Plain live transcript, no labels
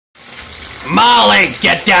Molly,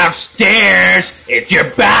 get downstairs! It's your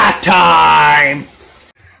bath time!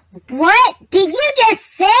 What did you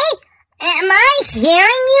just say? Am I hearing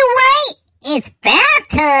you right? It's bath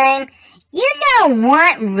time. You know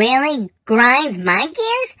what really grinds my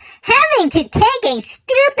gears? Having to take a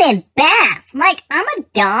stupid bath. Like I'm a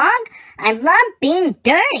dog. I love being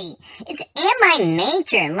dirty. It's in my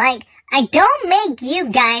nature. Like I don't make you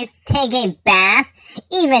guys take a bath,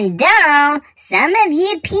 even though some of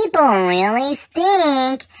you people really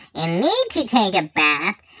stink and need to take a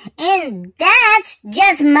bath. And that's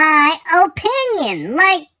just my opinion.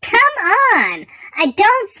 Like, come on. I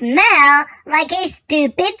don't smell like a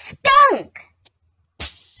stupid skunk.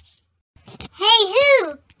 Hey,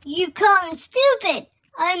 who? You call him stupid?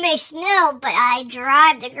 I may smell, but I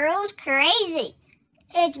drive the girls crazy.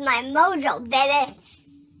 It's my mojo, baby.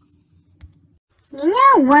 You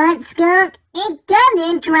know what, skunk? It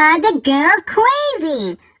doesn't drive the girls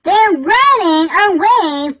crazy. They're running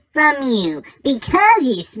away from you because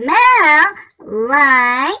you smell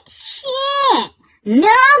like shit.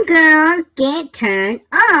 No girls get turned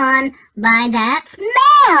on by that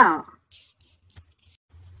smell.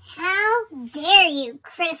 How dare you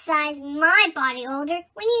criticize my body odor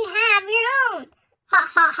when you have your own? Ha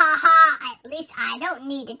ha ha ha. At least I don't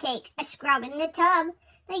need to take a scrub in the tub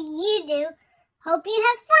like you do. Hope you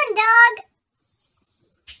have fun, dog.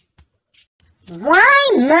 Why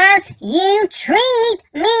must you treat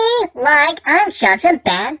me like I'm such a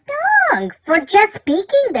bad dog for just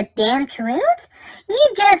speaking the damn truth?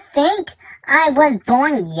 You just think I was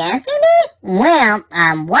born yesterday? Well,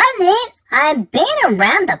 I wasn't. I've been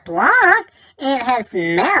around the block and have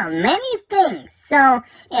smelled many things. So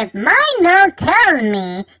if my nose tells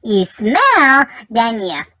me you smell, then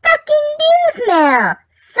you fucking do smell.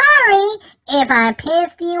 Sorry if I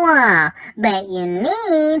pissed you off, but you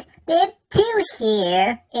need to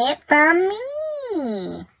hear it from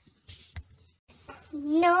me.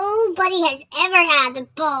 Nobody has ever had the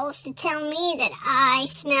balls to tell me that I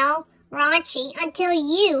smell raunchy until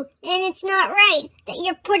you, and it's not right that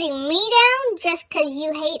you're putting me down just 'cause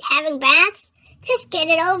you hate having baths. Just get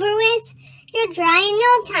it over with. You're dry in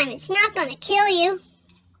no time. It's not gonna kill you.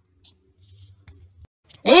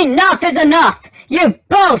 Enough is enough! You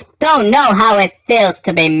both don't know how it feels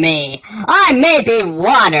to be me. I may be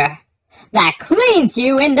water that cleans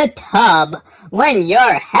you in the tub when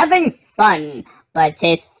you're having fun, but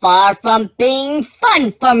it's far from being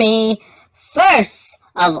fun for me. First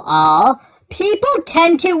of all, people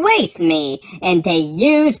tend to waste me, and they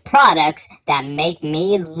use products that make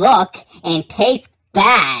me look and taste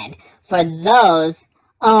bad for those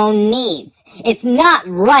own needs. It's not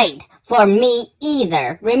right for me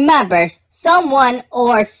either. Remember, someone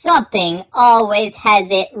or something always has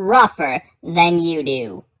it rougher than you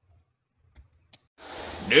do.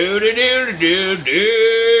 Do do do do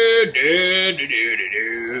do do do do do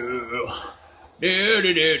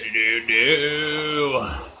do do do do do do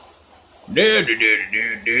do do do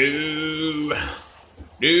do do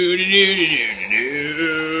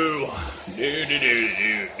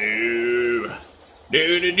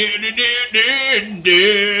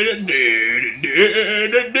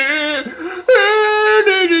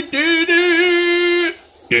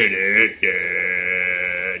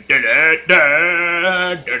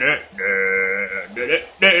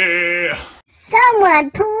Someone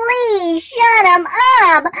please shut him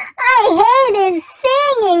up. I hate his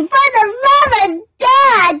singing. For the love of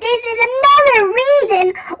God, this is another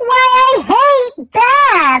reason why I hate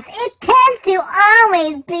baths. It tends to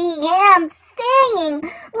always be him singing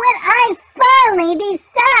when I finally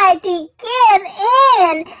decide to give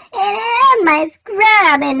in and have my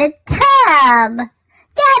scrub in the tub.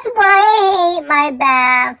 That's why I hate my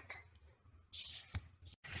bath.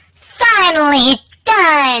 Finally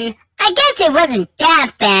done. I guess it wasn't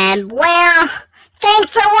that bad. Well,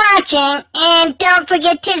 thanks for watching, and don't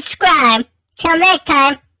forget to subscribe. Till next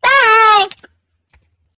time.